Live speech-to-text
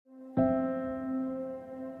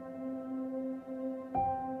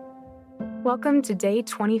Welcome to day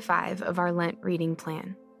 25 of our Lent reading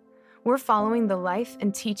plan. We're following the life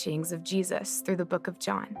and teachings of Jesus through the book of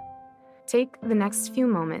John. Take the next few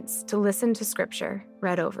moments to listen to scripture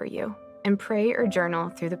read over you and pray or journal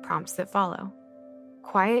through the prompts that follow.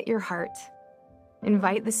 Quiet your heart.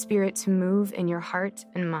 Invite the Spirit to move in your heart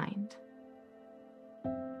and mind.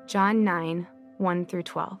 John 9, 1 through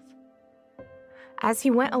 12. As he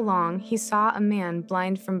went along, he saw a man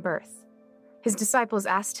blind from birth. His disciples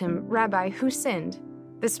asked him, "Rabbi, who sinned,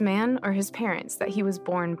 this man or his parents, that he was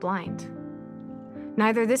born blind?"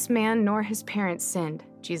 "Neither this man nor his parents sinned,"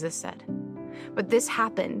 Jesus said. "But this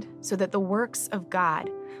happened so that the works of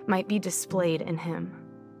God might be displayed in him.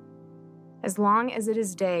 As long as it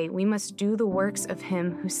is day, we must do the works of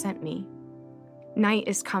him who sent me. Night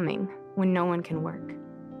is coming when no one can work.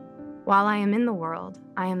 While I am in the world,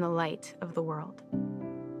 I am the light of the world."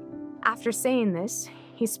 After saying this,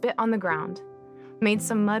 he spit on the ground, made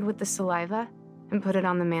some mud with the saliva, and put it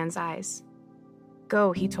on the man's eyes.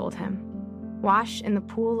 "Go," he told him, "wash in the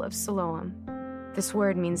pool of Siloam." This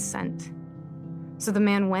word means sent. So the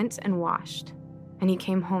man went and washed, and he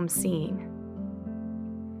came home seeing.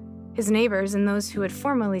 His neighbors and those who had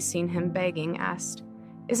formerly seen him begging asked,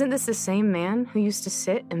 "Isn't this the same man who used to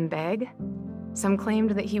sit and beg?" Some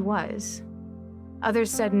claimed that he was.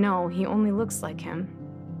 Others said, "No, he only looks like him."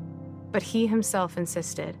 But he himself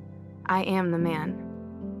insisted, "I am the man."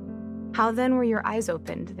 "How then were your eyes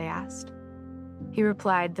opened?" they asked. He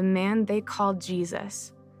replied, "The man they called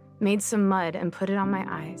Jesus made some mud and put it on my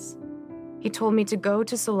eyes. He told me to go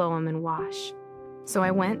to Siloam and wash. So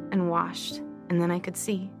I went and washed, and then I could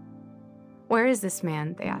see." "Where is this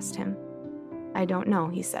man?" they asked him. "I don't know,"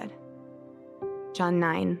 he said. John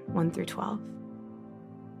 9, 1 through 12.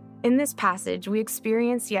 In this passage, we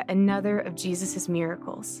experience yet another of Jesus'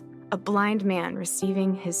 miracles, a blind man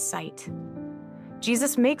receiving his sight.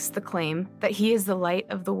 Jesus makes the claim that he is the light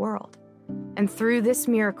of the world. And through this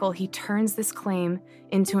miracle, he turns this claim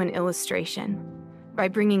into an illustration by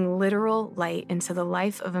bringing literal light into the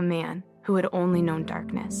life of a man who had only known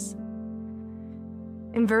darkness.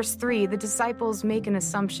 In verse 3, the disciples make an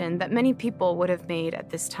assumption that many people would have made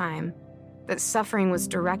at this time, that suffering was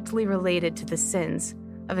directly related to the sins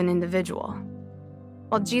of an individual.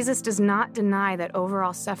 While Jesus does not deny that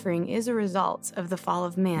overall suffering is a result of the fall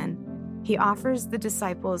of man, he offers the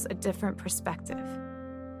disciples a different perspective.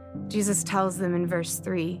 Jesus tells them in verse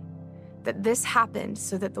 3 that this happened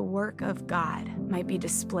so that the work of God might be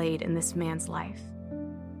displayed in this man's life.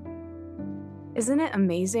 Isn't it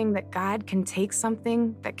amazing that God can take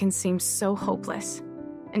something that can seem so hopeless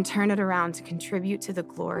and turn it around to contribute to the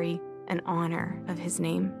glory and honor of his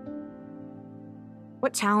name?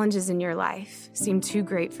 What challenges in your life seem too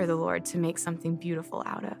great for the Lord to make something beautiful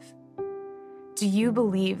out of? Do you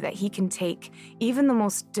believe that he can take even the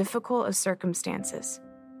most difficult of circumstances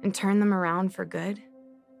and turn them around for good?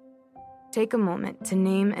 Take a moment to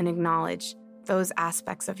name and acknowledge those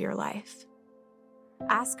aspects of your life.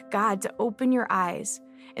 Ask God to open your eyes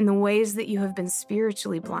in the ways that you have been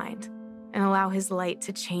spiritually blind and allow his light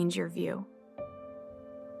to change your view.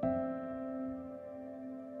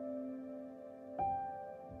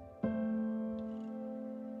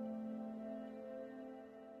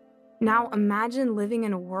 Now imagine living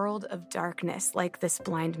in a world of darkness like this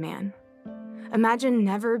blind man. Imagine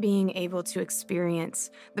never being able to experience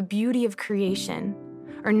the beauty of creation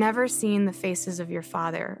or never seeing the faces of your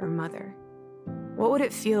father or mother. What would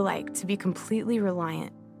it feel like to be completely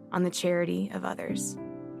reliant on the charity of others,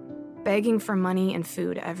 begging for money and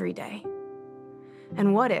food every day?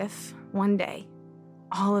 And what if, one day,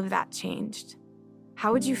 all of that changed?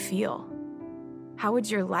 How would you feel? How would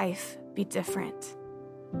your life be different?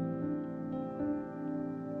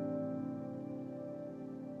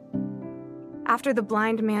 After the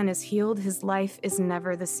blind man is healed, his life is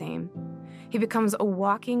never the same. He becomes a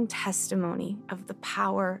walking testimony of the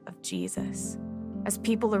power of Jesus, as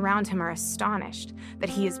people around him are astonished that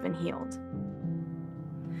he has been healed.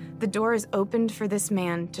 The door is opened for this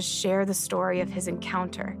man to share the story of his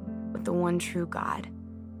encounter with the one true God,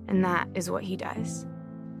 and that is what he does.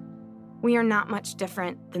 We are not much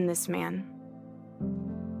different than this man.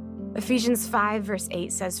 Ephesians 5 verse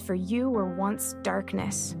 8 says, "For you were once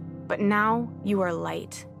darkness, but now you are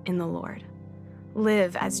light in the Lord.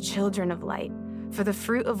 Live as children of light, for the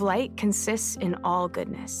fruit of light consists in all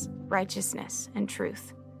goodness, righteousness, and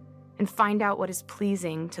truth, and find out what is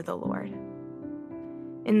pleasing to the Lord."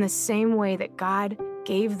 In the same way that God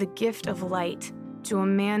gave the gift of light to a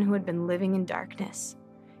man who had been living in darkness,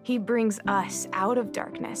 he brings us out of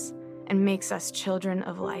darkness and makes us children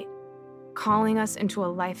of light, calling us into a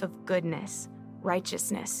life of goodness,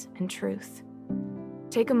 righteousness, and truth.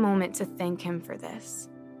 Take a moment to thank Him for this.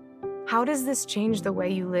 How does this change the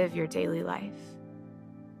way you live your daily life?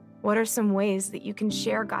 What are some ways that you can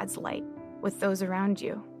share God's light with those around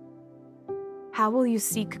you? How will you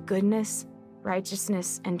seek goodness,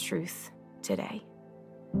 righteousness, and truth today?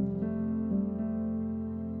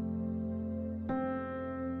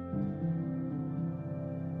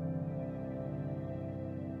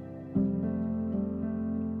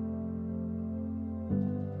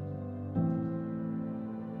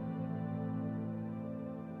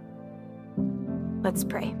 Let's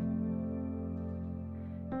pray.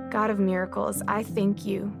 God of miracles, I thank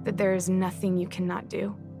you that there is nothing you cannot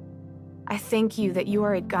do. I thank you that you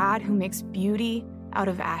are a God who makes beauty out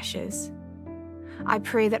of ashes. I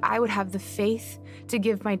pray that I would have the faith to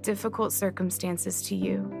give my difficult circumstances to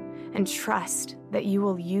you and trust that you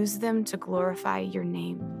will use them to glorify your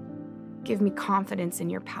name. Give me confidence in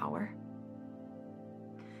your power.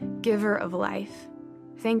 Giver of life,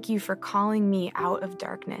 thank you for calling me out of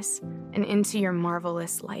darkness and into your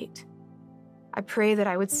marvelous light. I pray that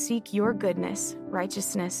I would seek your goodness,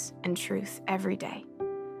 righteousness, and truth every day,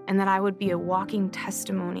 and that I would be a walking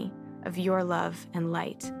testimony of your love and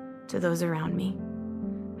light to those around me.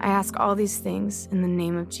 I ask all these things in the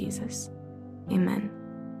name of Jesus. Amen.